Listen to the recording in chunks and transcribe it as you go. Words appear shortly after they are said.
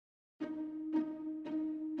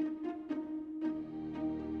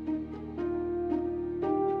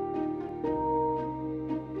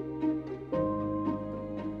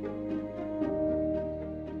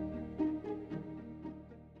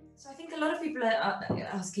people are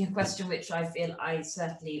asking a question which I feel I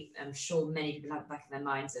certainly am sure many people have back in their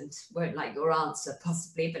minds and won't like your answer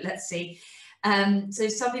possibly, but let's see. So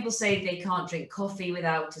some people say they can't drink coffee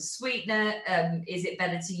without a sweetener. Is it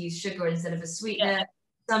better to use sugar instead of a sweetener? Yeah.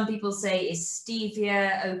 Some people say, is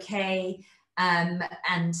stevia okay?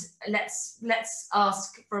 And let's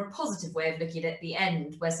ask for a positive way of looking at the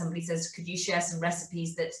end, where somebody says, could you share some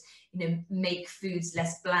recipes that, you know, make foods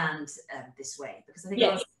less bland this way? Because I think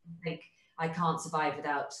I think I can't survive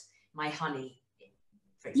without my honey,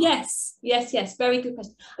 for example. Yes. Very good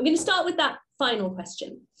question. I'm going to start with that final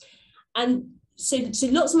question. And so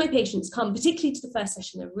lots of my patients come, particularly to the first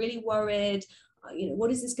session, they're really worried, you know,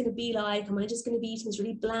 what is this going to be like? Am I just going to be eating this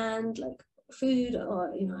really bland, like, food,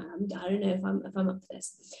 or, you know, I don't know if I'm up for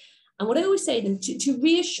this. And what I always say to them, to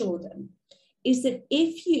reassure them, is that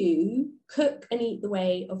if you cook and eat the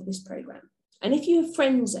way of this program, and if you have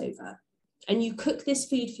friends over and you cook this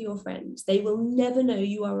food for your friends, they will never know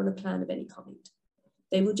you are on a plan of any kind.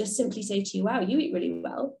 They will just simply say to you, wow, you eat really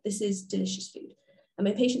well, this is delicious food. And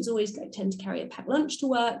my patients always tend to carry a packed lunch to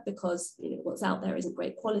work because, you know, what's out there isn't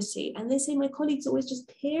great quality. And they say my colleagues are always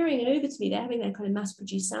just peering over to me, they're having their kind of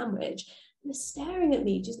mass-produced sandwich, and they're staring at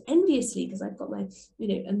me just enviously because I've got my, you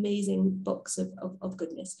know, amazing box of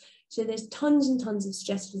goodness. So there's tons and tons of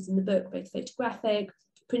suggestions in the book, both photographic,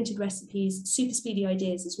 printed recipes, super speedy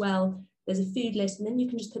ideas as well. There's a food list, and then you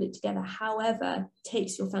can just put it together however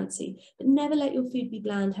takes your fancy. But never let your food be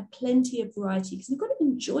bland. Have plenty of variety, because you've got to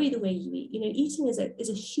enjoy the way you eat. You know, eating is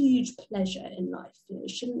a huge pleasure in life. You know, you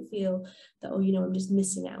shouldn't feel that, oh, you know, I'm just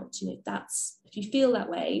missing out. You know, that's, if you feel that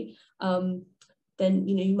way, then,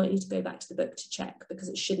 you know, you might need to go back to the book to check, because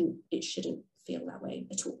it shouldn't feel that way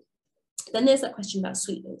at all. Then there's that question about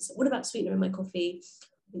sweeteners. So what about sweetener in my coffee?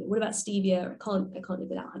 You know, what about stevia? I can't live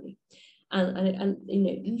without honey. And you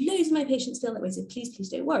know, loads of my patients feel that way, so please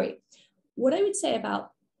don't worry. What I would say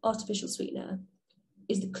about artificial sweetener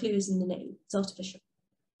is the clue is in the name. It's artificial.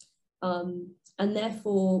 And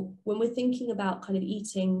therefore, when we're thinking about kind of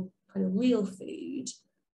eating kind of real food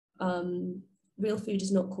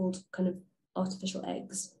is not called kind of artificial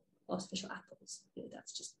eggs, artificial apples. You know,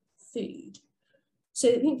 that's just food. So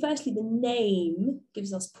I think firstly, the name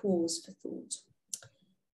gives us pause for thought.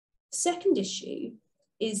 Second issue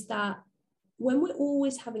is that when we're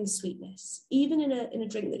always having sweetness, even in a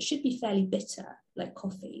drink that should be fairly bitter, like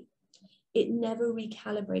coffee, it never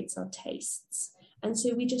recalibrates our tastes. And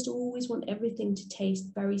so we just always want everything to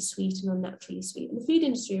taste very sweet and unnaturally sweet. And the food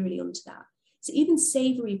industry are really onto that. So even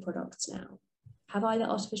savoury products now have either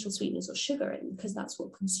artificial sweeteners or sugar in, because that's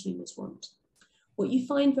what consumers want. What you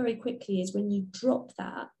find very quickly is when you drop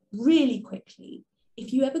that really quickly,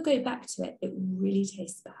 if you ever go back to it, it really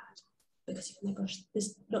tastes bad. Because, oh my gosh,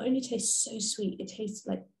 this not only tastes so sweet, it tastes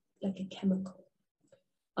like a chemical.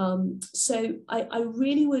 So I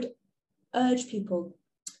really would urge people,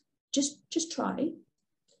 just try.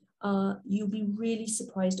 You'll be really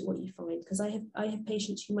surprised at what you find, because I have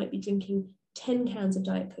patients who might be drinking 10 cans of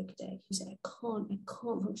Diet Coke a day who say, I can't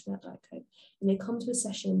function without Diet Coke. And they come to a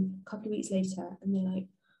session a couple of weeks later and they're like,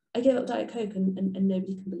 I gave up Diet Coke and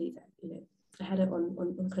nobody can believe it, you know. I had it on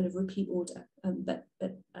kind of repeat order, but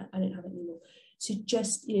I don't have it anymore. So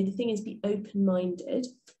just, you know, the thing is, be open-minded.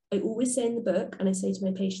 I always say in the book, and I say to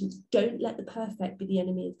my patients, don't let the perfect be the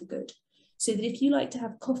enemy of the good. So that if you like to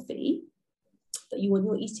have coffee, but you want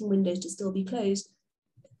your eating windows to still be closed,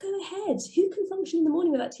 go ahead. Who can function in the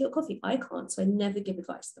morning without tea or coffee? I can't, so I never give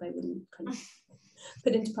advice that I wouldn't kind of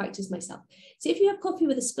put into practice myself. So if you have coffee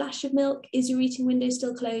with a splash of milk, is your eating window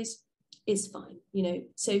still closed? Is fine, you know.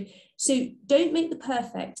 So don't make the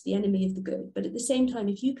perfect the enemy of the good, but at the same time,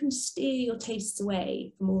 if you can steer your tastes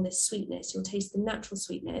away from all this sweetness, you'll taste the natural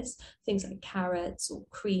sweetness, things like carrots or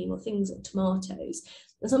cream or things like tomatoes.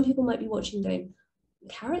 And some people might be watching going,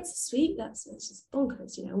 carrots are sweet, that's just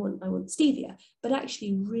bonkers, you know, I want stevia. But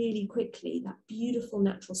actually really quickly, that beautiful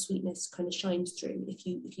natural sweetness kind of shines through if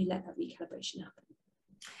you let that recalibration happen.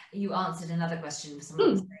 You answered another question for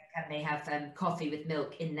someone saying, can they have coffee with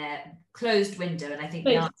milk in their closed window? And I think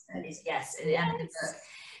the answer is yes.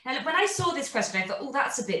 Now, when I saw this question, I thought, oh,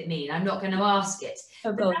 that's a bit mean. I'm not going to ask it.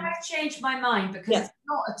 But now I've changed my mind, because it's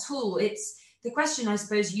not at all. It's the question, I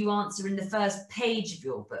suppose, you answer in the first page of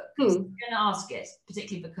your book. So I'm going to ask it,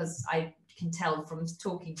 particularly because I can tell from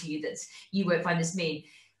talking to you that you won't find this mean.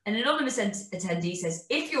 An anonymous attendee says,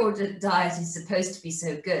 if your diet is supposed to be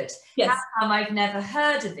so good, how come I've never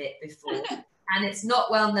heard of it before? And it's not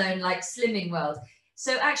well known like Slimming World.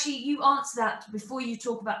 So actually you answer that before you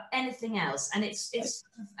talk about anything else. And it's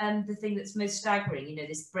the thing that's most staggering, you know,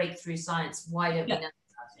 this breakthrough science. Why don't we know about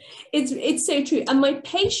It's so true. And my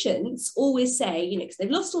patients always say, you know, because they've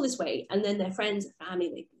lost all this weight, and then their friends and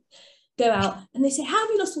family, they go out and they say, how have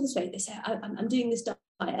you lost all this weight? They say, I'm doing this diet.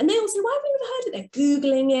 And they all say, why have we never heard of it? They're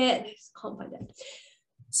Googling it, they just can't find it.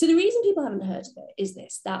 So the reason people haven't heard of it is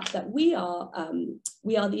this, that we are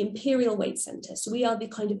the Imperial Weight Centre. So we are the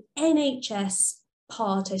kind of NHS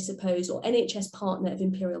part, I suppose, or NHS partner of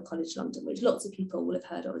Imperial College London, which lots of people will have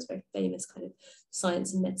heard of as a very famous kind of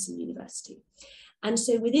science and medicine university. And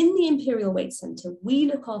so within the Imperial Weight Centre, we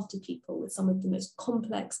look after people with some of the most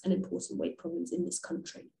complex and important weight problems in this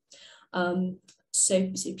country.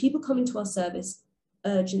 So people coming to our service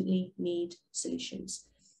urgently need solutions.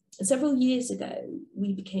 And several years ago,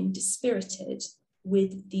 we became dispirited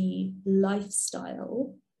with the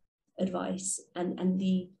lifestyle advice and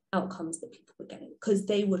the outcomes that people were getting, because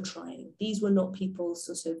they were trying. These were not people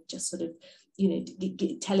you know,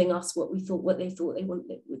 telling us what they thought they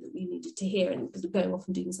wanted, that we needed to hear, and because we're going off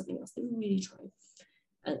and doing something else. They were really trying,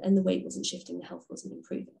 and the weight wasn't shifting, the health wasn't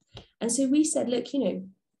improving. And so we said, look, you know,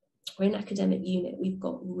 we're an academic unit, we've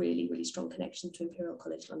got really, really strong connection to Imperial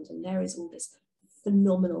College London. There is all this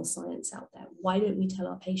phenomenal science out there. Why don't we tell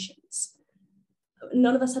our patients?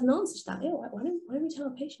 None of us had an answer to that. Oh, why don't we tell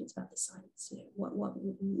our patients about the science? You know,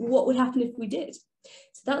 what would happen if we did?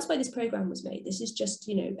 So that's why this program was made. This is just,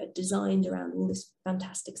 you know, designed around all this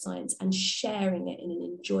fantastic science and sharing it in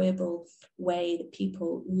an enjoyable way that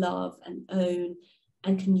people love and own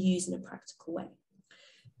and can use in a practical way.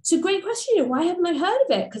 So great question, you know, why haven't I heard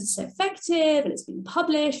of it? Because it's so effective and it's been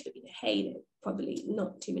published, but you know, hey, you know, probably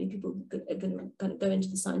not too many people are going to go into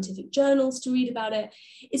the scientific journals to read about it.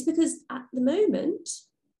 It's because at the moment,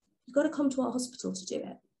 you've got to come to our hospital to do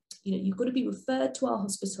it. You know, you've got to be referred to our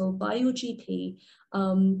hospital by your GP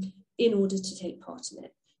in order to take part in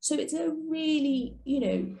it. So it's a really, you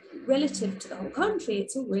know, relative to the whole country,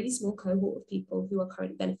 it's a really small cohort of people who are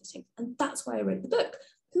currently benefiting. And that's why I wrote the book.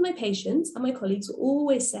 Because my patients and my colleagues were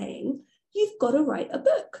always saying, you've got to write a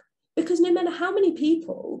book. Because no matter how many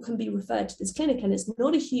people can be referred to this clinic, and it's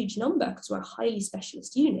not a huge number because we're a highly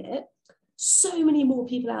specialist unit, so many more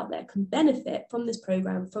people out there can benefit from this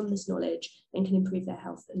program, from this knowledge, and can improve their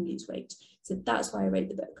health and lose weight. So that's why I wrote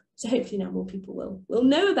the book. So hopefully now more people will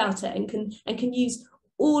know about it and can use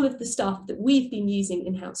all of the stuff that we've been using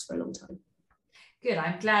in-house for a long time. Good,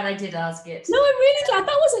 I'm glad I did ask it. No, I'm really glad.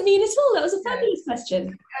 That wasn't mean at all. That was a fabulous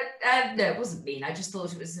question. No, it wasn't mean. I just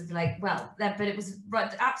thought it was like, well, but it was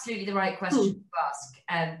absolutely the right question to ask.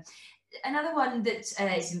 Another one that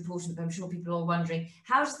is important, but I'm sure people are wondering,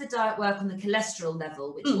 how does the diet work on the cholesterol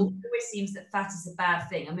level, which always seems that fat is a bad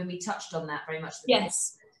thing? I mean, we touched on that very much.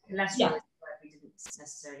 Yes. Cholesterol is what we didn't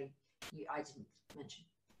necessarily, I didn't mention.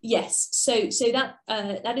 Yes, so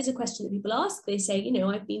that is a question that people ask. They say, you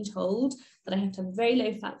know, I've been told that I have to have a very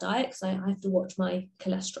low fat diet because I have to watch my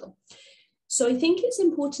cholesterol. So I think it's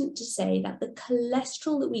important to say that the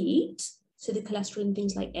cholesterol that we eat, so the cholesterol in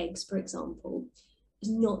things like eggs, for example, is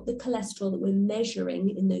not the cholesterol that we're measuring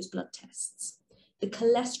in those blood tests. The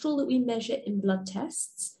cholesterol that we measure in blood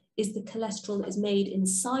tests is the cholesterol that is made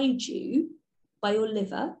inside you by your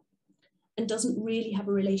liver and doesn't really have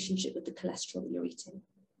a relationship with the cholesterol that you're eating.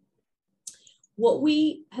 What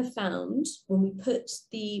we have found when we put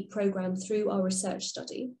the program through our research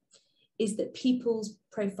study is that people's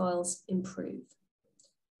profiles improve.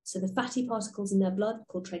 So the fatty particles in their blood,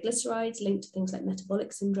 called triglycerides, linked to things like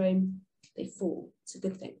metabolic syndrome, they fall. It's a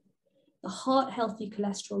good thing. The heart healthy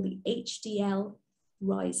cholesterol, the HDL,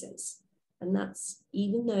 rises. And that's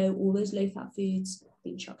even though all those low fat foods have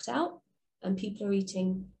been chucked out and people are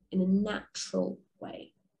eating in a natural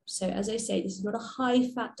way. So as I say, this is not a high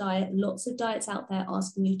fat diet. Lots of diets out there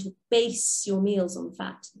asking you to base your meals on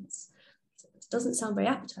fat. It doesn't sound very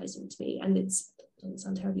appetizing to me, and it doesn't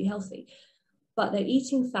sound terribly healthy. But they're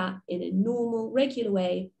eating fat in a normal, regular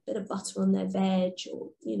way, a bit of butter on their veg, or,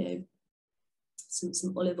 you know,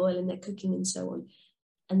 some olive oil in their cooking and so on,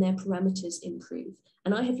 and their parameters improve.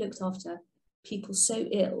 And I have looked after people so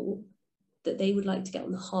ill that they would like to get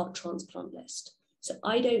on the heart transplant list. So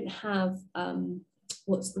I don't have, I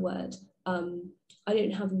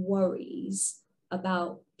don't have worries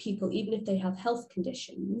about people, even if they have health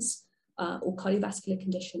conditions or cardiovascular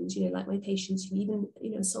conditions, you know, like my patients who even,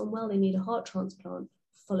 you know, so unwell they need a heart transplant,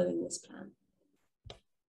 following this plan.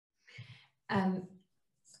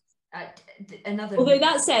 Although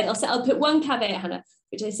that said, I'll put one caveat, Hannah,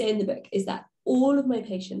 which I say in the book, is that all of my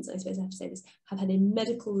patients, I suppose I have to say this, have had a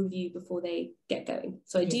medical review before they get going.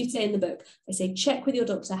 So I do say in the book, I say, check with your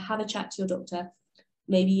doctor, have a chat to your doctor.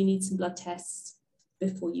 Maybe you need some blood tests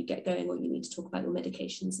before you get going, or you need to talk about your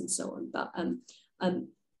medications and so on. But I'm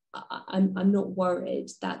not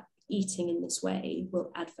worried that eating in this way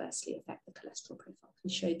will adversely affect the cholesterol profile. We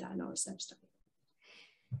showed that in our research study.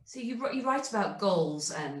 So you write about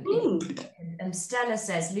goals, and Stella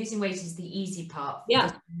says losing weight is the easy part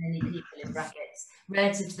for many people, in brackets,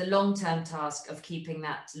 relative to the long-term task of keeping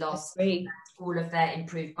that loss and all of their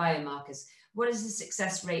improved biomarkers. What is the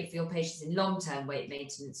success rate for your patients in long-term weight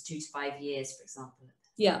maintenance, 2 to 5 years, for example?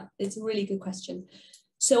 Yeah, it's a really good question.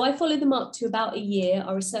 So I follow them up to about a year.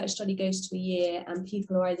 Our research study goes to a year, and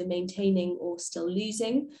people are either maintaining or still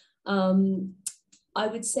losing. I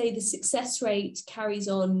would say the success rate carries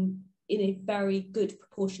on in a very good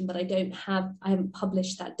proportion, but I haven't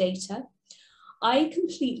published that data. I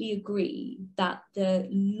completely agree that the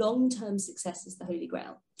long-term success is the holy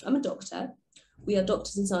grail. I'm a doctor. We are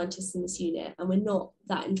doctors and scientists in this unit, and we're not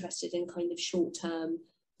that interested in kind of short-term,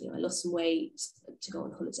 I lost some weight to go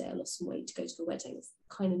on holiday, I lost some weight to go to a wedding. It's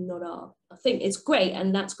kind of not our thing. It's great,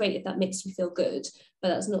 and that's great if that makes you feel good, but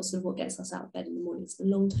that's not sort of what gets us out of bed in the morning. So the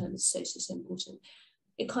long term is so important.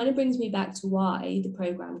 It kind of brings me back to why the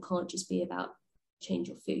programme can't just be about change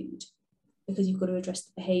your food, because you've got to address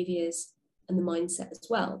the behaviours and the mindset as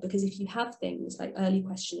well. Because if you have things like early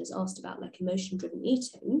questioners asked about, like emotion-driven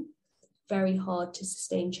eating, very hard to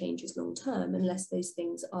sustain changes long term unless those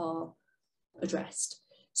things are addressed.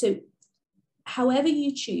 So however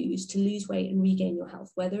you choose to lose weight and regain your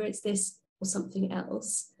health, whether it's this or something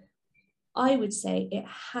else, I would say it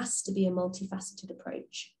has to be a multifaceted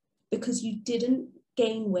approach, because you didn't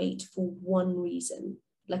gain weight for one reason,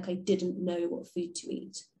 like I didn't know what food to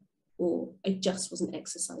eat, or I just wasn't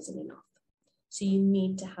exercising enough. So you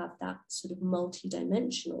need to have that sort of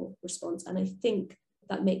multi-dimensional response, and I think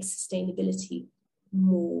that makes sustainability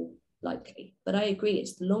more likely. But I agree,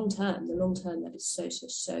 it's the long term that is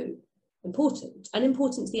so important, and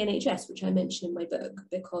important to the NHS, which I mentioned in my book,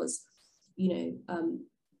 because the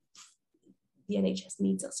NHS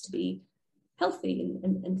needs us to be healthy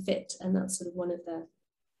and fit, and that's sort of one of the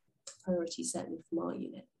priorities, certainly from our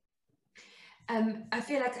unit. I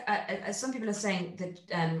feel like some people are saying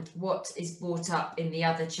that what is brought up in the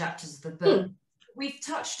other chapters of the book, we've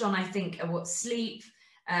touched on, I think, what sleep.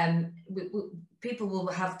 People will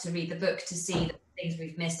have to read the book to see the things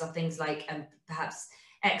we've missed are things like perhaps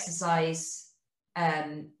exercise.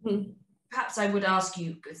 Perhaps I would ask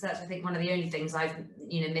you, because that's, I think, one of the only things I've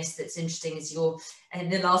missed that's interesting is your, in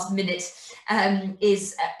the last minute,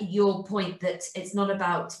 is your point that it's not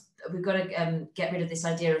about, we've got to get rid of this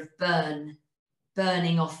idea of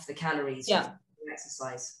burning off the calories from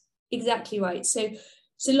exercise. Exactly right. So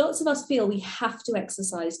lots of us feel we have to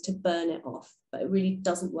exercise to burn it off, but it really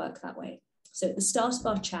doesn't work that way. So at the start of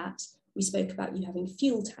our chat, we spoke about you having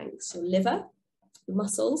fuel tanks, your liver, your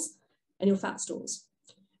muscles, and your fat stores.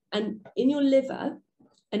 And in your liver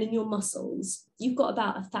and in your muscles, you've got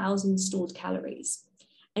about 1,000 stored calories.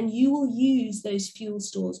 And you will use those fuel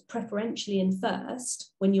stores preferentially and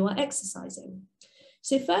first when you are exercising.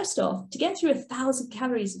 So first off, to get through 1,000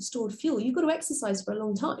 calories of stored fuel, you've got to exercise for a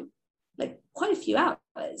long time, like quite a few hours,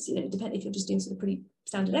 depending if you're just doing sort of pretty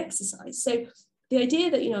standard exercise. So the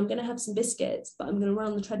idea that, I'm going to have some biscuits, but I'm going to run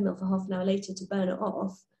on the treadmill for half an hour later to burn it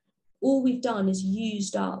off, all we've done is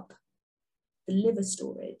used up the liver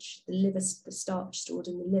storage, the starch stored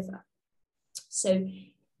in the liver. So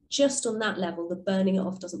just on that level, the burning it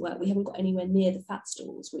off doesn't work. We haven't got anywhere near the fat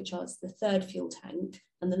stores, which are the third fuel tank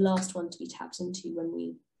and the last one to be tapped into when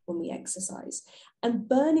we exercise. And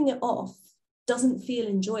burning it off doesn't feel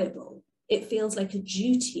enjoyable. It feels like a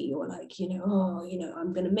duty, or like,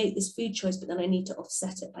 I'm going to make this food choice, but then I need to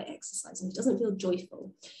offset it by exercising. It doesn't feel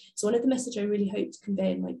joyful. So one of the messages I really hope to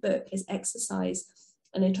convey in my book is exercise,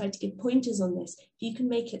 and I tried to give pointers on this. If you can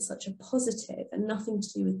make it such a positive and nothing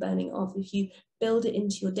to do with burning it off, if you build it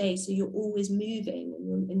into your day so you're always moving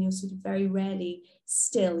and you're sort of very rarely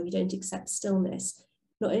still, you don't accept stillness,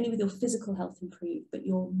 not only will your physical health improve, but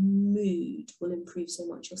your mood will improve so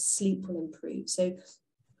much, your sleep will improve. So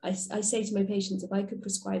I say to my patients, if I could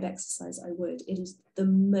prescribe exercise, I would. It is the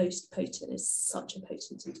most potent, it's such a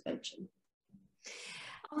potent intervention.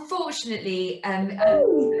 Unfortunately,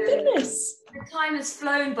 goodness, the time has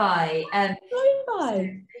flown by. A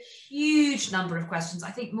huge number of questions,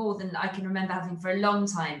 I think more than I can remember having for a long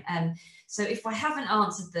time. So if I haven't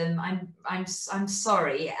answered them, I'm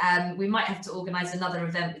sorry. We might have to organise another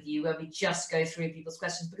event with you where we just go through people's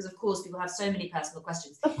questions, because of course people have so many personal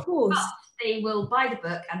questions. Of course. But they will buy the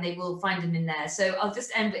book and they will find them in there. So I'll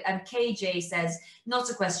just end with, KJ says, not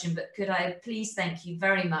a question, but could I please thank you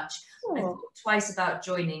very much. I thought twice about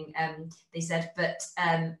joining, they said, but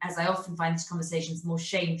as I often find science conversations more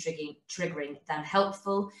shame triggering than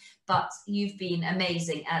helpful, but you've been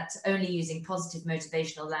amazing at only using positive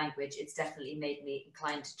motivational language. It's definitely made me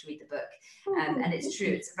inclined to read the book. And it's true,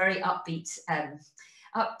 it's a very upbeat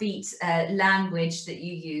language that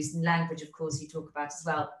you use, and language, of course, you talk about as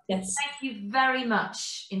well. Yes. Thank you very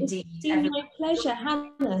much indeed. It's been my pleasure,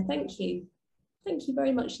 Hannah. Thank you. Thank you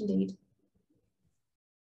very much indeed.